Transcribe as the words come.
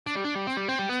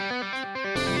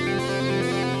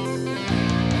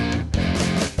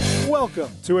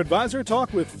Welcome to Advisor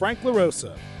Talk with Frank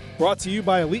LaRosa. Brought to you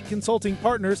by Elite Consulting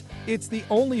Partners, it's the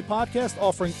only podcast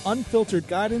offering unfiltered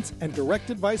guidance and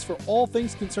direct advice for all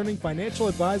things concerning financial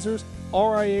advisors,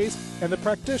 RIAs, and the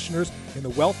practitioners in the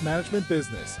wealth management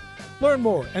business. Learn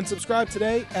more and subscribe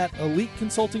today at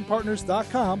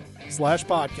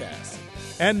eliteconsultingpartners.com/podcast.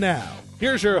 And now,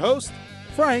 here's your host,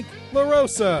 Frank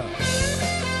LaRosa.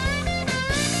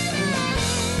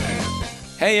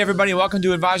 Hey everybody, welcome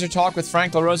to Advisor Talk with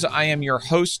Frank LaRosa. I am your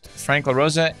host, Frank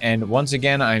LaRosa, and once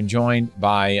again, I'm joined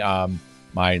by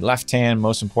my left-hand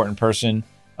most important person,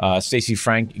 Stacey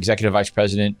Frank, Executive Vice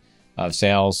President of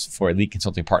Sales for Elite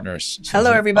Consulting Partners.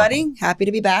 Hello everybody, happy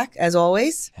to be back as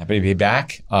always. Happy to be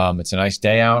back. It's a nice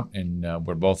day out, and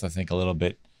we're both, I think, a little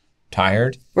bit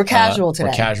tired. We're casual today.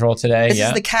 We're casual today, This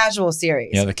is the casual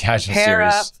series. Yeah, the casual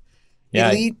Hair series. Up,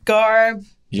 elite garb.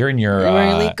 You're in your You're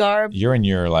wearing elite garb. You're in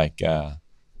your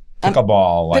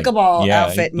pickleball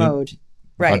outfit mode.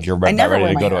 Right. Like you're I never ready wear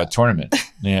to my go to hair a up. tournament.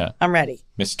 Yeah. I'm ready.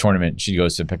 Miss Tournament. She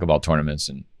goes to pickleball tournaments,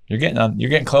 and you're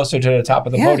getting closer to the top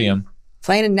of the podium.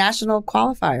 Playing a national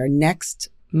qualifier next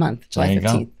month, July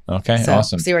 15th. Okay, so,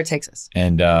 awesome. See where it takes us.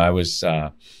 And I was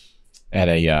at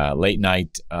a late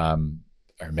night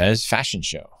Hermes fashion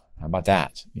show. How about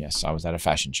that? Yes, I was at a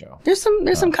fashion show. There's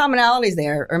some commonalities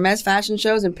there. Hermes fashion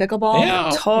shows and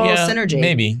pickleball, total synergy.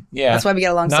 Maybe, yeah. That's why we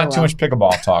get along so well. Not too much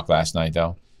pickleball talk last night,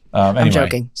 though. Anyway, I'm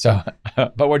joking. So,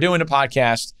 but we're doing a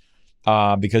podcast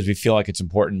because we feel like it's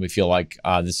important. We feel like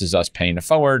this is us paying it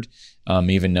forward,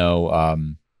 even though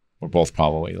we're both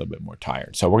probably a little bit more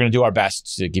tired. So we're going to do our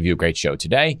best to give you a great show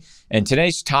today. And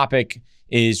today's topic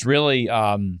is really,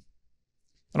 I don't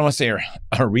want to say a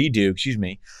redo,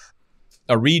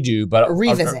 but a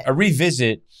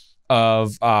revisit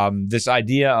of this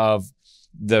idea of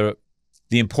the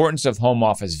importance of home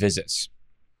office visits.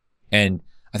 And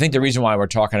I think the reason why we're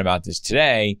talking about this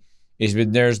today is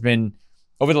there's been,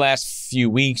 over the last few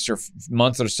weeks or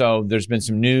month or so, there's been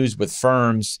some news with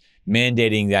firms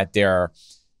mandating that their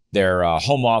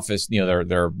home office,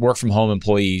 their work from home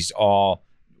employees, all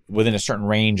within a certain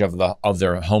range of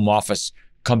their home office,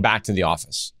 come back to the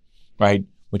office, right?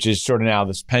 Which is sort of now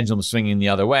this pendulum swinging the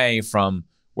other way from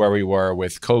where we were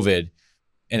with COVID.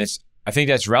 And I think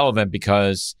that's relevant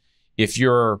because if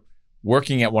you're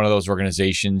working at one of those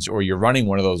organizations, or you're running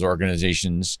one of those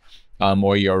organizations,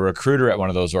 or you're a recruiter at one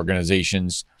of those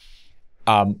organizations,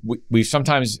 we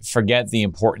sometimes forget the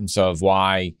importance of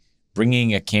why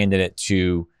bringing a candidate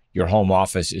to your home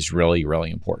office is really,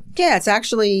 really important. Yeah, it's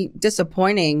actually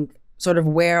disappointing sort of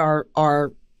where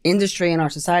our industry and our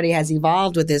society has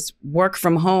evolved with this work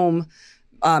from home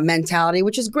mentality,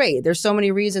 which is great. There's so many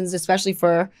reasons, especially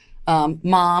for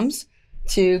moms,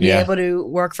 to be able to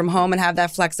work from home and have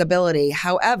that flexibility.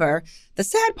 However, the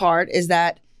sad part is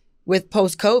that with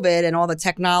post-COVID and all the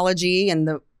technology and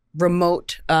the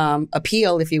remote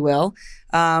appeal, if you will,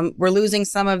 we're losing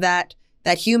some of that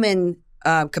human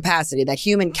capacity, that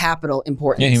human capital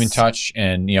importance. Yeah, human touch.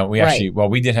 And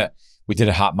we did a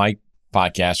hot mic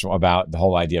podcast about the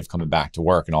whole idea of coming back to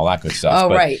work and all that good stuff. Oh,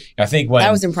 but right. I think that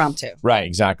was impromptu. Right,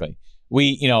 exactly.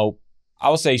 I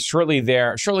will say shortly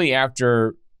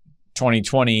after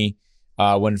 2020,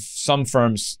 when some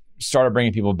firms started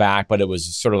bringing people back, but it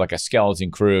was sort of like a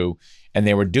skeleton crew, and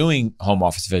they were doing home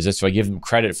office visits. So I give them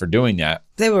credit for doing that.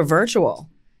 They were virtual.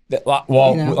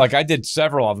 Like I did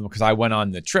several of them because I went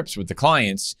on the trips with the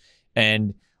clients,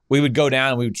 and we would go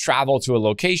down and we would travel to a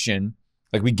location.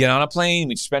 Like we'd get on a plane,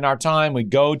 we'd spend our time, we'd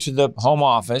go to the home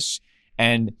office,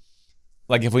 and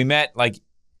like if we met like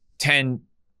 10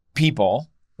 people,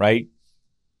 right?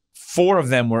 4 of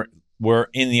them were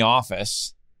in the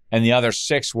office and the other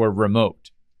 6 were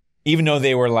remote. Even though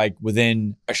they were like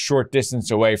within a short distance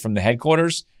away from the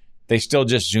headquarters, they still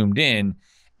just zoomed in.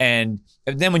 And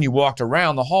then when you walked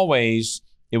around the hallways,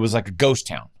 it was like a ghost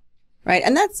town. Right.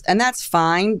 And that's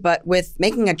fine. But with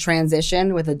making a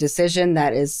transition with a decision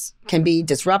that can be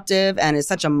disruptive and is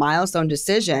such a milestone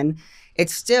decision,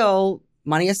 it's still,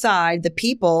 money aside, the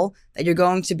people that you're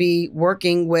going to be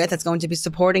working with, that's going to be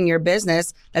supporting your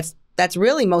business, that's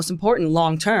really most important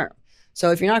long term. So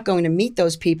if you're not going to meet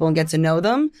those people and get to know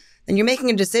them, then you're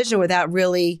making a decision without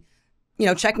really,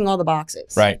 checking all the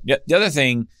boxes. Right. The other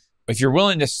thing, if you're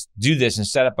willing to do this and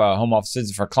set up a home office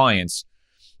visit for clients,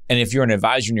 and if you're an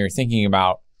advisor and you're thinking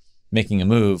about making a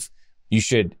move, you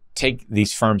should take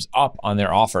these firms up on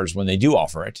their offers when they do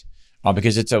offer it,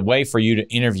 because it's a way for you to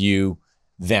interview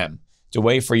them. It's a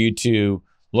way for you to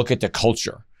look at the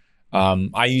culture.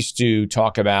 I used to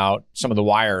talk about some of the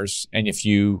wires, and I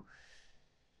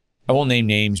won't name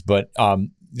names, but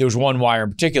there was one wire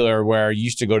in particular where you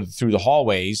used to go through the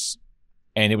hallways,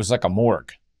 and it was like a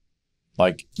morgue.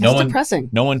 Like depressing.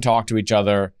 No one talked to each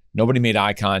other. Nobody made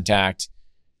eye contact.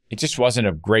 It just wasn't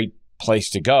a great place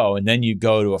to go. And then you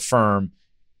go to a firm,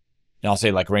 and I'll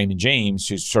say like Raymond James,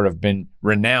 who's sort of been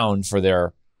renowned for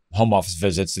their home office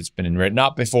visits. It's been written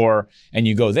up before. And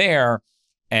you go there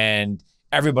and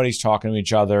everybody's talking to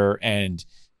each other. And,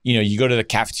 you know, you go to the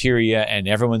cafeteria and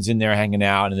everyone's in there hanging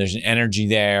out and there's an energy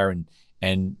there.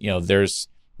 And you know, there's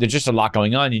just a lot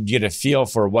going on. You get a feel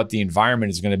for what the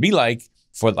environment is going to be like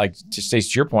for, like, to Stacey,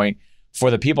 to your point,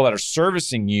 for the people that are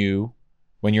servicing you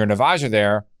when you're an advisor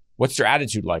there. What's their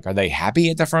attitude like? Are they happy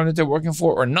at the firm that they're working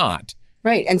for or not?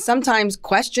 Right. And sometimes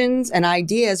questions and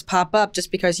ideas pop up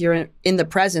just because you're in the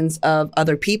presence of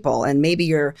other people. And maybe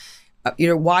you're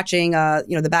watching,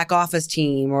 the back office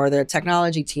team or the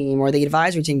technology team or the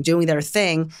advisory team doing their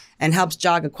thing and helps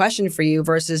jog a question for you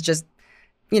versus just,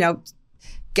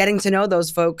 getting to know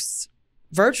those folks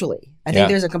virtually. I think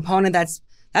there's a component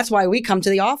that's why we come to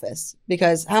the office,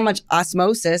 because how much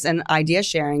osmosis and idea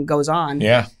sharing goes on.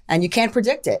 Yeah. And you can't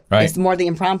predict it. Right. It's more the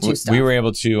impromptu stuff. We were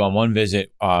able to, on one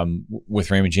visit with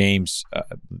Raymond James,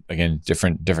 again,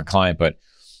 different client, but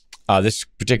this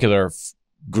particular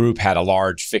group had a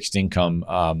large fixed income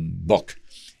book.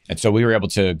 And so we were able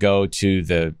to go to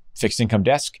the fixed income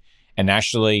desk, and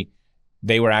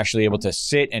they were actually able to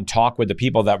sit and talk with the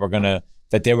people that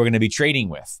they were going to be trading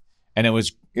with. And it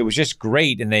was just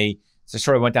great. And they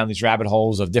sort of went down these rabbit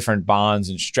holes of different bonds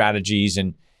and strategies.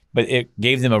 But it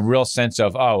gave them a real sense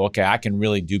of, oh, okay, I can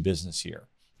really do business here.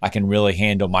 I can really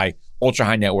handle my ultra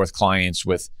high net worth clients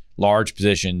with large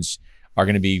positions are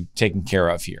going to be taken care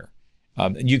of here.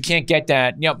 You can't get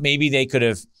that. Maybe they could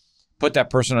have put that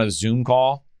person on a Zoom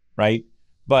call, right?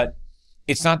 But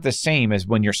it's not the same as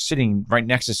when you're sitting right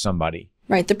next to somebody.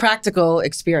 Right. The practical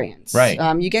experience. Right.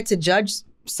 You get to judge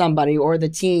somebody or the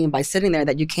team by sitting there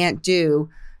that you can't do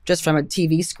just from a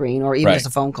TV screen or even just a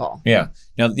phone call. Yeah.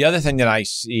 Now, the other thing that I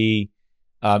see,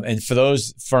 and for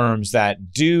those firms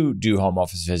that do home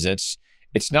office visits,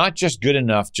 it's not just good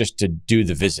enough just to do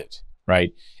the visit,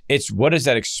 right? It's what does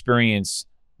that experience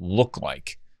look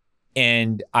like?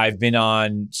 And I've been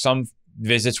on some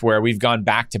visits where we've gone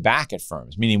back to back at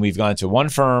firms, meaning we've gone to one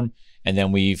firm and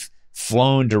then we've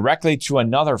flown directly to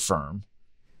another firm.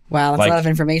 Wow, that's a lot of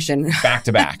information. Back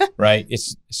to back, right?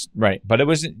 It's right. But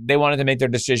they wanted to make their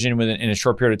decision in a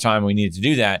short period of time. We needed to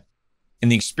do that.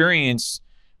 And the experience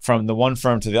from the one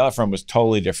firm to the other firm was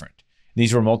totally different.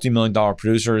 These were multi-million-dollar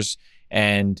producers,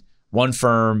 and one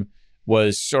firm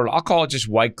was sort of, I'll call it just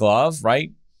white glove,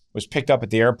 right? Was picked up at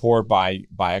the airport by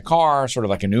a car, sort of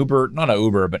like an Uber, not an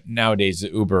Uber, but nowadays the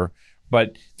Uber.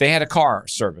 But they had a car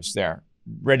service there,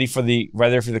 ready for the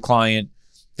client.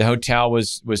 The hotel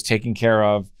was taken care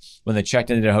of. When they checked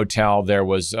into the hotel, there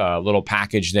was a little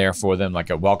package there for them,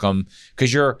 like a welcome.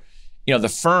 Because the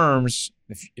firms,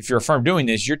 if you're a firm doing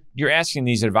this, you're asking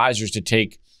these advisors to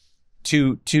take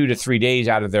 2 to 3 days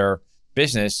out of their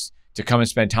business to come and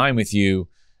spend time with you,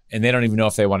 and they don't even know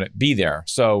if they want to be there.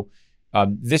 So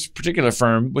this particular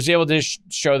firm was able to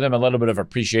show them a little bit of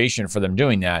appreciation for them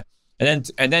doing that.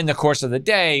 And then the course of the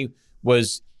day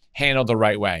was handled the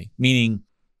right way, meaning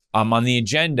on the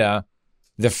agenda,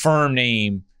 the firm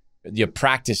name, the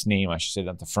practice name, I should say,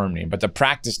 not the firm name, but the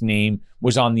practice name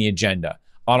was on the agenda,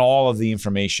 on all of the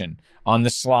information, on the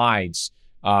slides.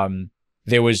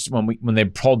 There was, when they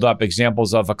pulled up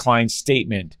examples of a client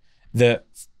statement, the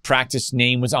practice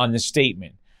name was on the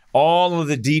statement. All of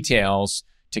the details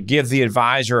to give the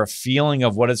advisor a feeling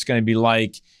of what it's going to be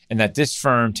like, and that this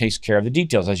firm takes care of the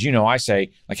details. As you know, I say,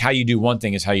 like, how you do one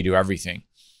thing is how you do everything.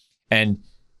 And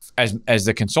as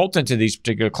the consultant to these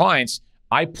particular clients,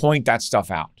 I point that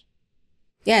stuff out.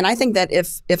 Yeah, and I think that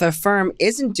if a firm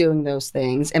isn't doing those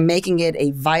things and making it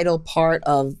a vital part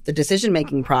of the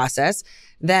decision-making process,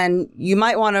 then you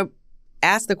might want to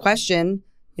ask the question,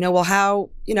 how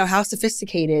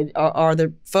sophisticated are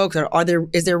the folks?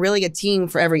 Is there really a team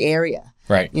for every area?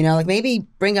 Right. Like maybe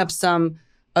bring up some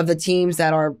of the teams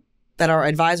that our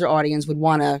advisor audience would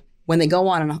want to, when they go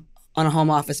on a home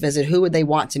office visit, who would they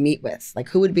want to meet with? Like,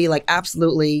 who would be like,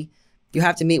 absolutely, you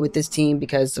have to meet with this team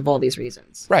because of all these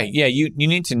reasons. Right. Yeah. You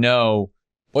need to know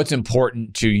what's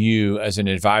important to you as an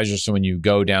advisor. So when you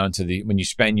go down to when you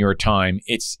spend your time,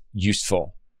 it's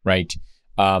useful, right?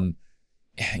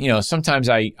 Sometimes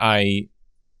I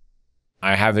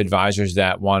have advisors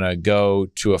that want to go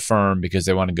to a firm because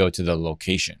they want to go to the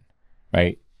location,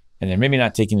 right? And they're maybe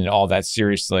not taking it all that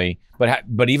seriously,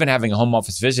 but even having a home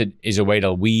office visit is a way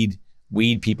to weed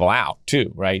people out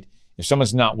too, right? If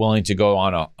someone's not willing to go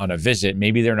on a visit,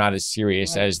 maybe they're not as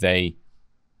serious as they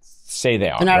say they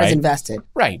are. They're not as invested.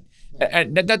 Right.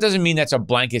 And that doesn't mean that's a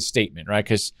blanket statement, right?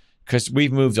 Because because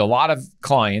we've moved a lot of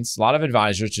clients, a lot of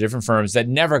advisors to different firms that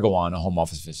never go on a home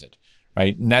office visit,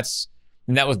 right? And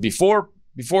that was before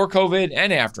COVID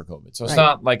and after COVID. So it's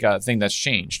not like a thing that's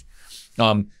changed.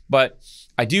 But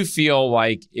I do feel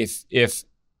like if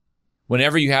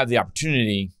whenever you have the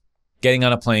opportunity, getting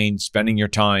on a plane, spending your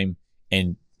time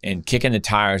and kicking the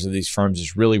tires of these firms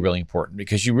is really, really important,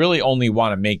 because you really only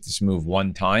want to make this move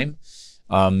one time.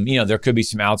 There could be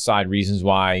some outside reasons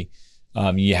why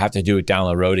you have to do it down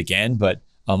the road again, but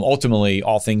ultimately,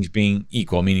 all things being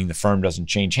equal, meaning the firm doesn't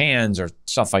change hands or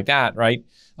stuff like that, right?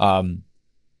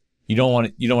 You don't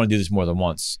want to do this more than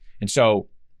once. And so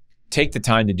take the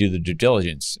time to do the due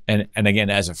diligence. And again,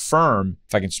 as a firm,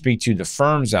 if I can speak to the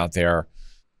firms out there,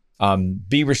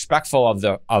 be respectful of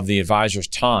the advisor's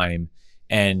time,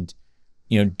 and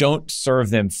don't serve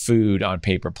them food on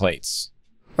paper plates.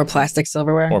 Or plastic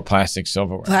silverware.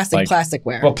 Plasticware.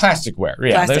 Plasticware. Well, plasticware.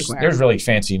 Yeah, there's really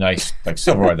fancy, nice like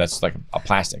silverware that's like a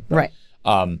plastic. Right.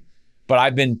 But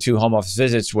I've been to home office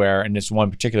visits where, and this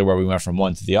one particular where we went from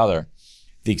one to the other.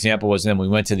 The example was then we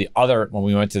went to the other, when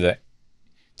we went to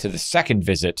the second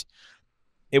visit,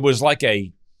 it was like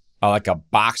a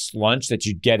boxed lunch that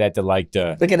you'd get at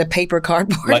look at a paper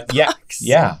cardboard box.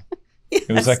 Yeah. It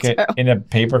was like in a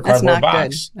paper cardboard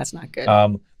box. That's not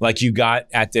good. Like you got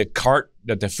at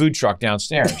the food truck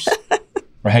downstairs,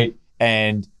 right?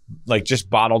 And like just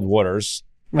bottled waters,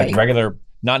 like regular,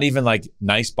 not even like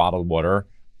nice bottled water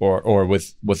or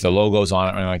with the logos on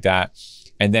it or anything like that.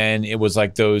 And then it was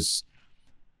like those,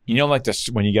 like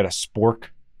when you get a spork,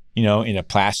 in a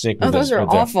plastic. Oh, those are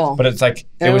awful. But it's like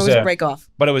it was a break off.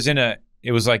 But it was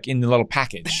like in the little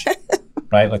package.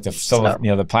 Right, like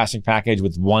the plastic package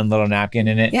with one little napkin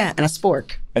in it. Yeah, and a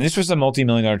spork. And this was a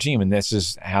multi-million-dollar team, and this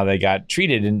is how they got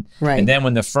treated. And then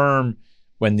when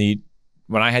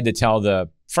I had to tell the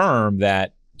firm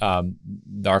that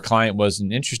our client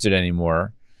wasn't interested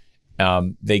anymore,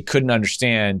 they couldn't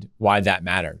understand why that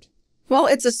mattered. Well,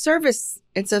 it's a service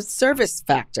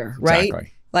factor, right?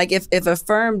 Exactly. Like if a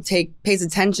firm pays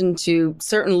attention to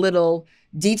certain little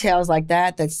details like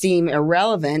that seem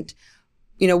irrelevant.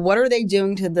 What are they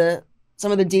doing to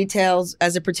some of the details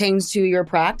as it pertains to your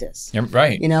practice? Yeah,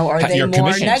 right. Are they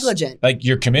more negligent? Like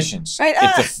your commissions. Right.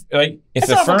 If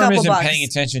the firm isn't paying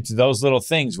attention to those little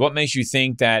things, what makes you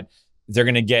think that they're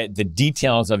going to get the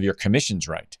details of your commissions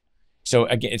right? So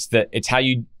again, it's how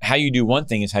you do one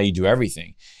thing is how you do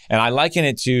everything. And I liken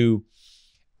it to,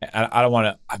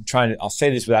 I'll say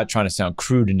this without trying to sound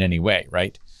crude in any way,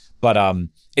 right? But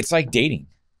it's like dating,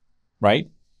 right?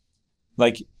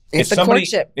 Like, it's the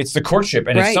courtship. It's the courtship.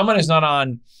 And if someone is not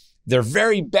on their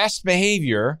very best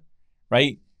behavior,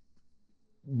 right?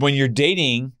 When you're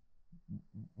dating,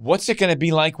 what's it going to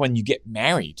be like when you get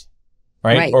married,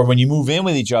 right? Or when you move in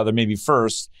with each other, maybe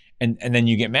first, and then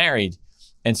you get married.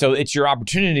 And so it's your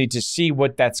opportunity to see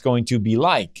what that's going to be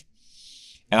like.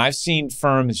 And I've seen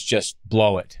firms just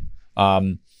blow it.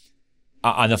 On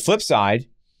the flip side,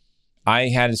 I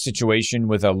had a situation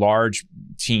with a large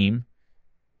team,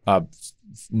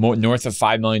 north of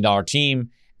 $5 million team,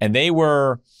 and they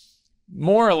were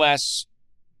more or less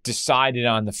decided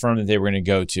on the firm that they were going to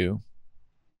go to.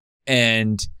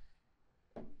 And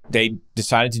they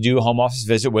decided to do a home office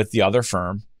visit with the other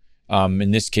firm.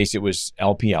 In this case, it was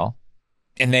LPL.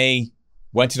 And they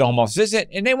went to the home office visit,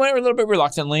 and they went a little bit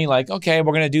reluctantly, like, okay,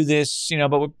 we're going to do this,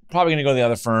 but we're probably going to go to the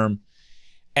other firm.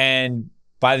 And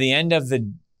by the end of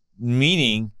the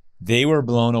meeting, they were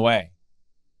blown away.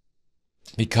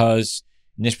 Because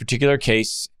in this particular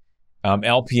case,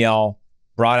 LPL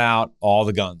brought out all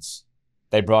the guns.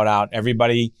 They brought out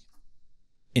everybody.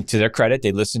 To their credit,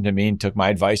 they listened to me and took my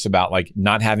advice about like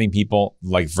not having people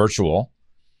like virtual,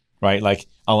 right? Like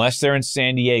unless they're in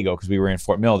San Diego, because we were in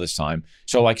Fort Mill this time.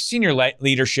 So like senior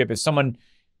leadership, if someone,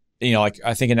 like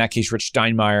I think in that case, Rich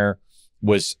Steinmeier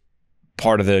was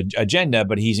part of the agenda,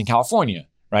 but he's in California,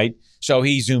 right? So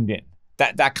he zoomed in,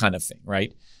 that kind of thing,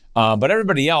 right? But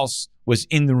everybody else was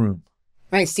in the room.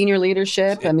 Right, senior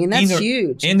leadership. I mean, that's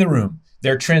huge. In the room.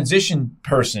 Their transition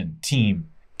person team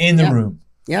in the room.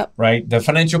 Yep. Right? The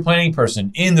financial planning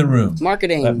person in the room.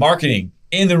 Marketing. Marketing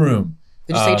in the room.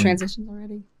 Did you say transitions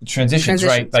already? Transitions,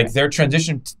 right? Like their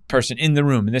transition person in the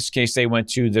room. In this case, they went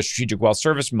to the strategic wealth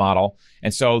service model.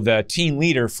 And so the team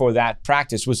leader for that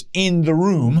practice was in the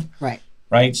room. Right.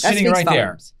 Right? Sitting right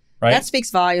there. Right? That speaks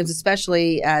volumes,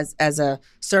 especially as a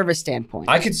service standpoint.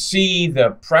 I could see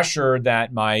the pressure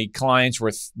that my clients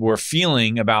were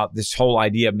feeling about this whole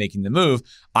idea of making the move.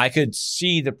 I could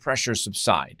see the pressure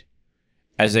subside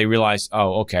as they realized,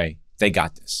 oh, okay, they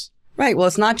got this. Right. Well,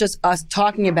 it's not just us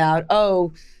talking about,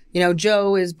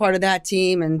 Joe is part of that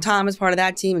team and Tom is part of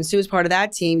that team and Sue is part of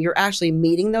that team, you're actually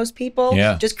meeting those people.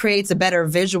 Yeah. Just creates a better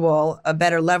visual, a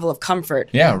better level of comfort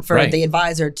for the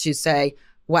advisor to say,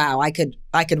 wow, I could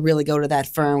really go to that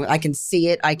firm. I can see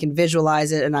it. I can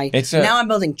visualize it. And now I'm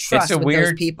building trust with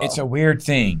those people. It's a weird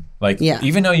thing. Like,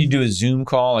 even though you do a Zoom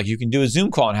call, like you can do a Zoom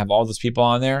call and have all those people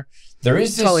on there, there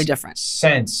is this totally different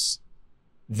sense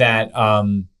that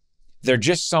they're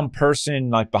just some person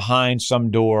like behind some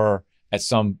door at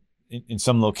in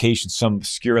some location, some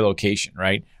obscure location,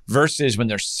 right? Versus when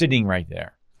they're sitting right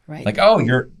there. Right. Like, oh,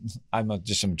 I'm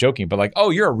joking, but like, oh,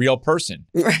 you're a real person.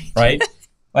 Right?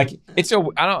 Like I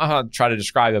don't know how to try to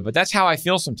describe it, but that's how I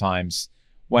feel sometimes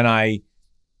when I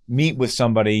meet with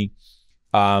somebody.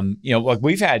 Like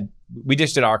we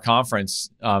just did our conference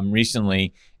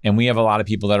recently, and we have a lot of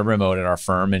people that are remote at our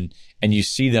firm, and you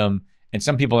see them, and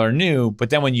some people are new,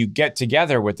 but then when you get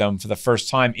together with them for the first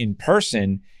time in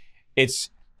person, it's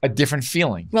a different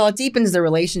feeling. Well, it deepens the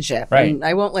relationship. Right. And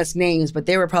I won't list names, but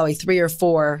there were probably 3 or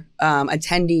 4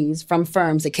 attendees from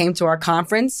firms that came to our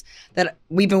conference that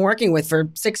we've been working with for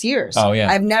 6 years. Oh,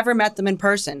 yeah. I've never met them in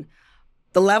person.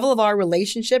 The level of our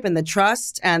relationship and the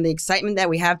trust and the excitement that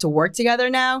we have to work together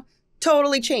now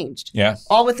totally changed. Yeah.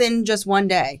 All within just one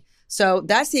day. So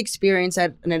that's the experience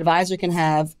that an advisor can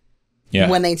have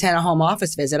when they attend a home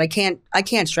office visit. I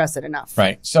can't stress it enough.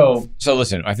 Right. So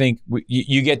listen, I think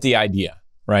you get the idea.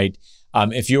 Right.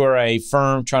 If you're a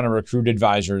firm trying to recruit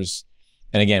advisors,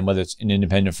 and again, whether it's an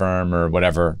independent firm or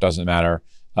whatever, doesn't matter.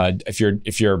 If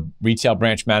you're a retail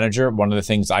branch manager, one of the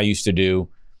things I used to do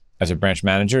as a branch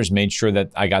manager is made sure that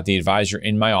I got the advisor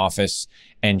in my office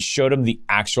and showed them the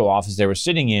actual office they were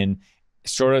sitting in,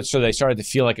 sort of so they started to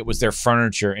feel like it was their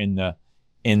furniture in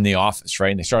the office,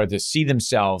 right? And they started to see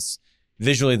themselves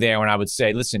visually there when I would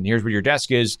say, listen, here's where your desk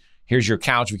is. Here's your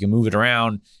couch. We can move it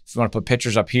around. If you want to put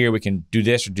pictures up here, we can do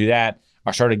this or do that.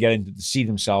 I started getting to see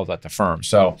themselves at the firm.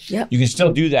 So you can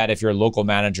still do that if you're a local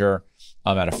manager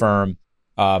at a firm.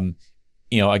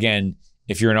 Again,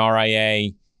 if you're an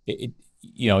RIA,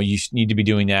 you need to be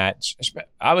doing that.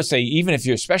 I would say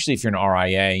especially if you're an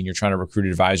RIA and you're trying to recruit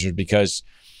advisors, because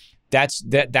that's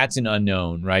an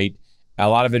unknown, right? A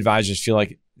lot of advisors feel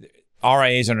like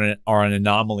RIAs are an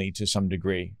anomaly to some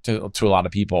degree to a lot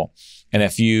of people. And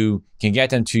if you can get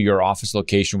them to your office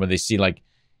location where they see like,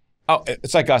 oh,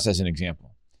 it's like us as an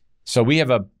example. So we have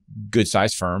a good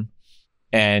sized firm,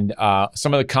 and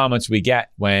some of the comments we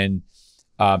get when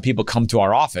people come to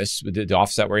our office, the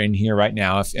office that we're in here right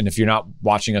now, if you're not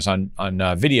watching us on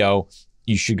video,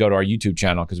 you should go to our YouTube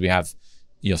channel because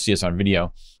you'll see us on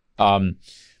video.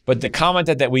 But the comment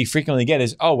that we frequently get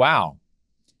is, oh, wow,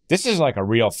 this is like a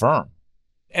real firm.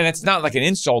 And it's not like an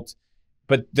insult,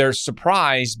 but they're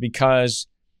surprised because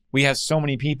we have so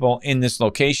many people in this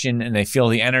location and they feel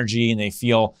the energy and they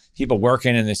feel people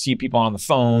working and they see people on the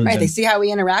phones. Right. They see how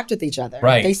we interact with each other.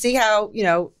 Right. They see how,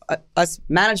 us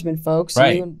management folks, you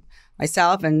and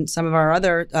myself and some of our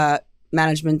other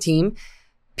management team,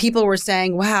 people were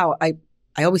saying, wow, I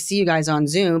always see you guys on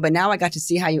Zoom, but now I got to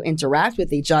see how you interact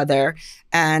with each other.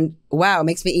 And wow, it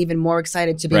makes me even more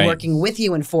excited to be working with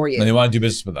you and for you. And they want to do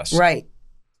business with us. Right.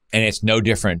 And it's no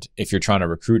different if you're trying to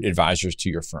recruit advisors to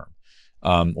your firm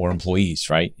or employees,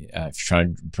 right? If you're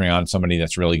trying to bring on somebody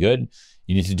that's really good,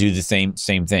 you need to do the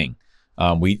same thing.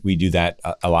 We do that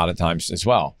a lot of times as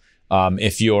well.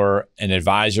 If you're an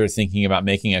advisor thinking about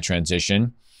making a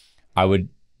transition, I would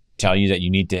tell you that you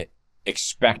need to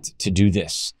expect to do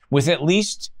this with at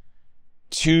least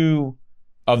 2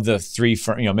 of the 3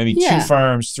 firms, maybe 2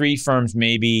 firms, 3 firms,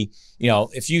 maybe.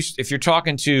 If you're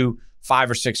talking to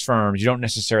 5 or 6 firms, you don't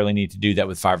necessarily need to do that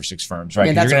with 5 or 6 firms, right?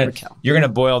 Yeah, that's overkill. You're gonna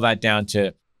boil that down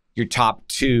to your top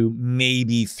 2,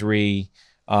 maybe 3.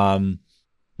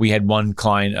 We had one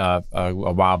client a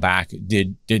while back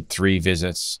did 3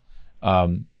 visits,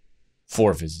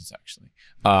 4 visits actually.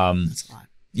 That's a lot.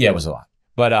 Yeah, it was a lot,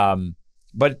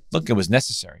 but look, it was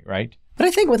necessary, right? But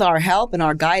I think with our help and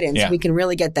our guidance, we can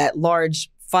really get that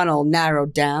large funnel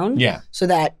narrowed down so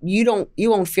that you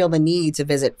won't feel the need to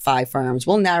visit 5 firms.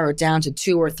 We'll narrow it down to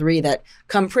 2 or 3 that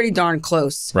come pretty darn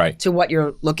close to what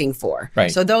you're looking for.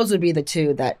 Right. So those would be the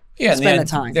 2 that spend the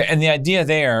time. And the idea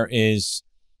there is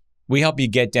we help you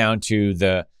get down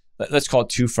to let's call it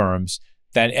 2 firms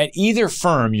that at either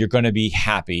firm you're going to be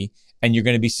happy and you're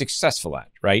going to be successful at,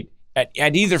 right?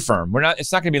 At either firm.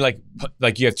 It's not going to be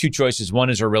like you have 2 choices. One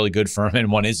is a really good firm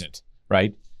and one isn't,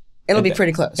 right? It'll be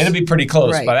pretty close. It'll be pretty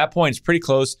close. Right. By that point, it's pretty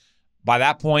close. By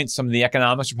that point, some of the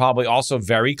economics are probably also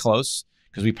very close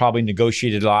because we probably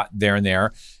negotiated a lot there and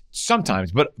there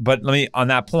sometimes. But let me, on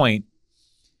that point,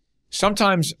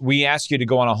 sometimes we ask you to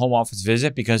go on a home office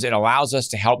visit because it allows us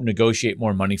to help negotiate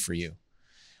more money for you.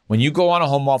 When you go on a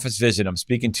home office visit, I'm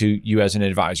speaking to you as an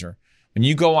advisor. When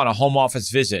you go on a home office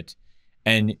visit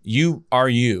and you are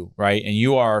you, right? And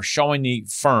you are showing the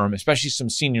firm, especially some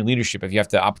senior leadership, if you have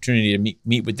the opportunity to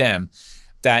meet with them,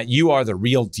 that you are the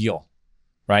real deal,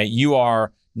 right? You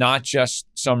are not just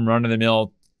some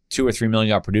run-of-the-mill $2 or $3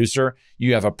 million producer.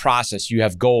 You have a process, you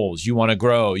have goals, you want to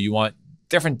grow, you want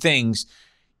different things.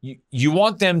 You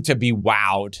want them to be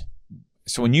wowed.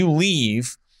 So when you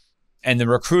leave and the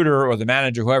recruiter or the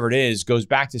manager, whoever it is, goes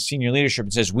back to senior leadership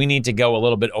and says, we need to go a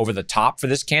little bit over the top for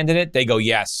this candidate, they go,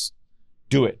 yes,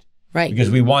 do it. Right.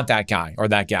 Because we want that guy or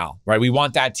that gal, right? We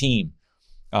want that team.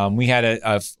 We had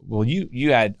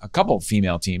you had a couple of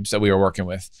female teams that we were working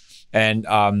with, and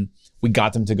we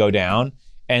got them to go down,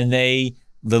 and the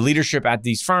leadership at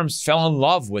these firms fell in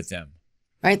love with them.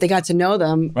 Right. They got to know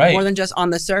them more than just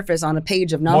on the surface on a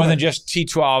page of numbers. More than just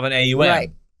T12 and AUM.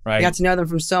 Right. They got to know them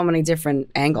from so many different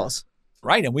angles.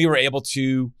 Right. And we were able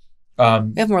to we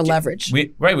have more leverage.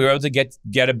 We were able to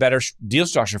get a better deal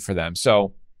structure for them.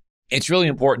 So it's really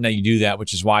important that you do that,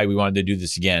 which is why we wanted to do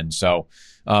this again. So,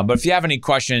 but if you have any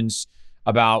questions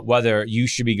about whether you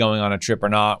should be going on a trip or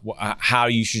not, how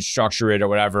you should structure it or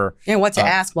whatever. And what to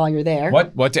ask while you're there.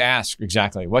 What to ask,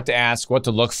 exactly. What to ask, what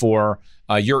to look for.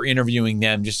 You're interviewing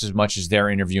them just as much as they're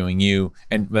interviewing you.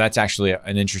 And that's actually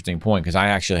an interesting point, because I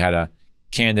actually had a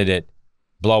candidate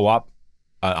blow up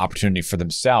an opportunity for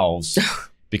themselves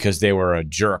because they were a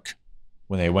jerk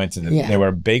when they went to they were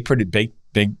a big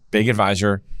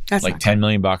advisor, that's like $10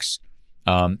 million bucks.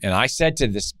 And I said to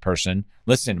this person,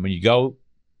 listen, when you go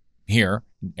here,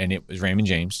 and it was Raymond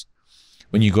James,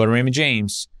 when you go to Raymond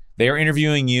James, they are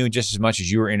interviewing you just as much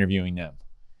as you are interviewing them.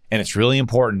 And it's really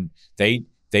important. They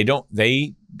don't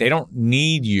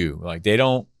need you. Like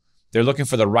they're looking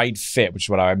for the right fit, which is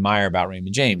what I admire about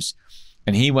Raymond James.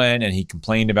 And he went and he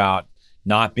complained about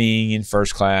not being in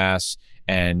first class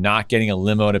and not getting a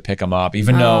limo to pick him up,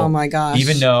 even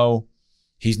though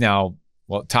he's now,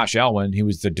 Tosh Elwyn, he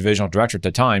was the divisional director at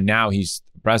the time. Now he's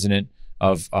president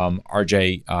of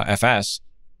RJFS,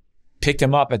 picked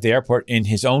him up at the airport in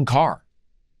his own car.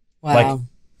 Wow.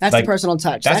 That's the personal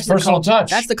touch. That's personal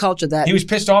touch. That's the culture that he was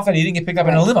pissed off that he didn't get picked up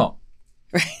in a limo.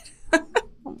 Right.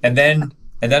 and then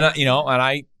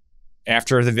I,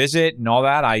 after the visit and all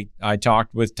that, I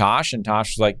talked with Tosh, and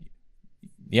Tosh was like,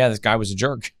 yeah, this guy was a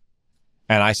jerk.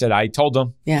 And I said, I told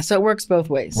him. Yeah. So it works both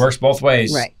ways. Works both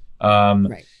ways. Right.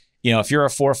 Right. You know, if you're a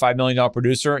 $4 or $5 million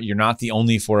producer, you're not the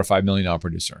only $4 or $5 million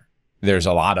producer. There's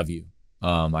a lot of you.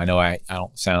 I know I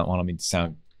don't want me to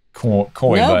sound coy,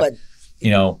 but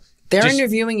you know, they're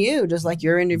interviewing you just like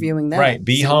you're interviewing them. Right.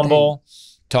 Be humble.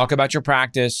 Talk about your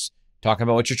practice. Talk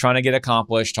about what you're trying to get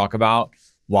accomplished. Talk about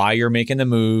why you're making the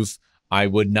move. I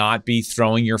would not be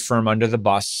throwing your firm under the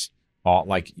bus.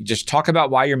 Just talk about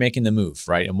why you're making the move,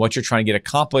 right? And what you're trying to get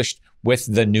accomplished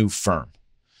with the new firm.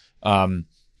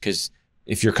 Because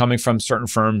if you're coming from certain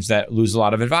firms that lose a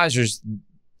lot of advisors,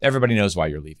 everybody knows why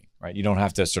you're leaving, right? You don't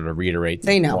have to sort of reiterate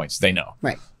the points. They know.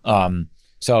 Right.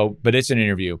 But it's an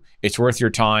interview. It's worth your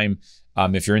time.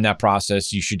 If you're in that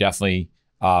process, you should definitely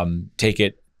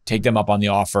take them up on the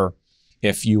offer.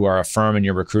 If you are a firm and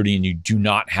you're recruiting and you do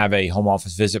not have a home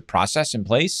office visit process in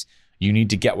place, you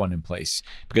need to get one in place,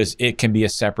 because it can be a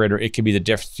separator. It can be the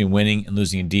difference between winning and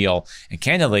losing a deal. And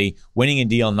candidly, winning a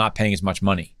deal and not paying as much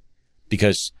money,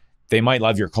 because they might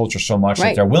love your culture so much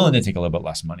that they're willing to take a little bit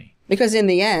less money. Because in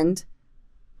the end,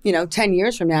 10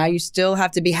 years from now, you still have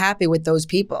to be happy with those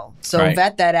people. So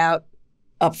vet that out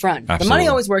up front. Absolutely. The money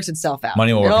always works itself out.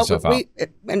 Money will work itself out.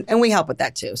 And we help with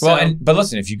that too. So. Well, but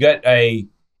listen, if you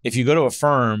go to a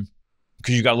firm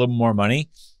because you got a little more money,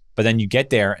 but then you get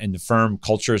there and the firm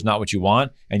culture is not what you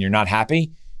want and you're not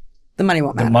happy, the money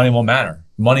won't matter. The money won't matter.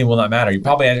 Money will not matter. You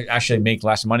probably actually make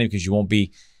less money because you'll do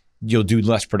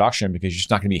less production because you're just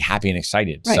not going to be happy and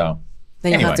excited. Right. So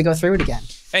then you'll have to go through it again.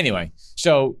 Anyway,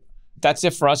 so that's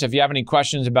it for us. If you have any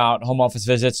questions about home office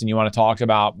visits and you want to talk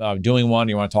about doing one,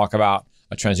 you want to talk about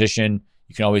a transition,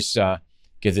 you can always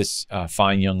give this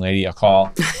fine young lady a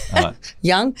call.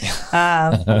 Young?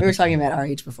 We were talking about our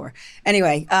age before.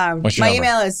 Anyway, my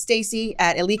email is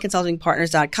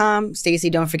Stacey@eliteconsultingpartners.com.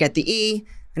 Stacey, don't forget the E.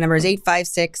 The number is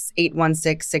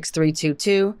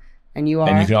 856-816-6322. And you are?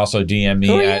 And you can also DM me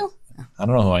I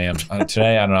don't know who I am.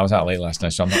 Today, I don't know. I was out late last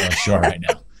night, so I'm not really sure right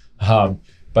now.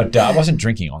 But I wasn't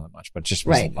drinking all that much, but just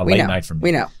was a late night for me.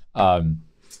 We know.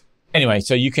 Anyway,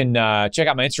 so you can check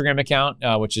out my Instagram account,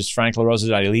 which is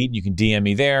franklarosa.elite. You can DM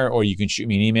me there, or you can shoot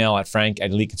me an email at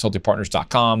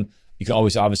frank@eliteconsultingpartners.com. You can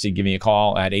always obviously give me a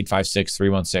call at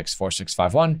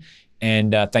 856-316-4651.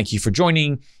 And thank you for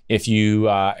joining. If you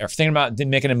are thinking about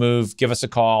making a move, give us a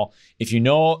call. If you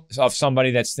know of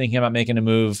somebody that's thinking about making a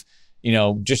move,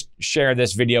 just share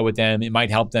this video with them. It might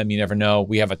help them. You never know.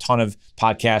 We have a ton of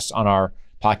podcasts on our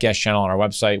podcast channel on our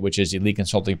website, which is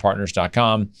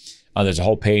eliteconsultingpartners.com. There's a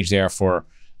whole page there for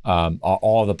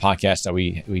all of the podcasts that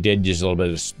we did. Just a little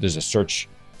bit. There's a search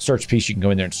piece. You can go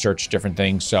in there and search different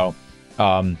things. So,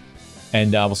 and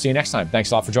we'll see you next time.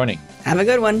 Thanks a lot for joining. Have a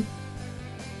good one.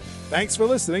 Thanks for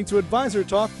listening to Advisor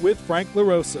Talk with Frank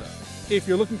LaRosa. If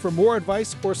you're looking for more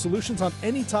advice or solutions on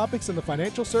any topics in the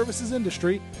financial services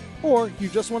industry, or you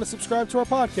just want to subscribe to our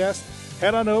podcast,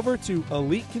 head on over to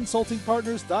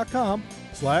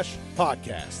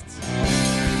eliteconsultingpartners.com/podcasts.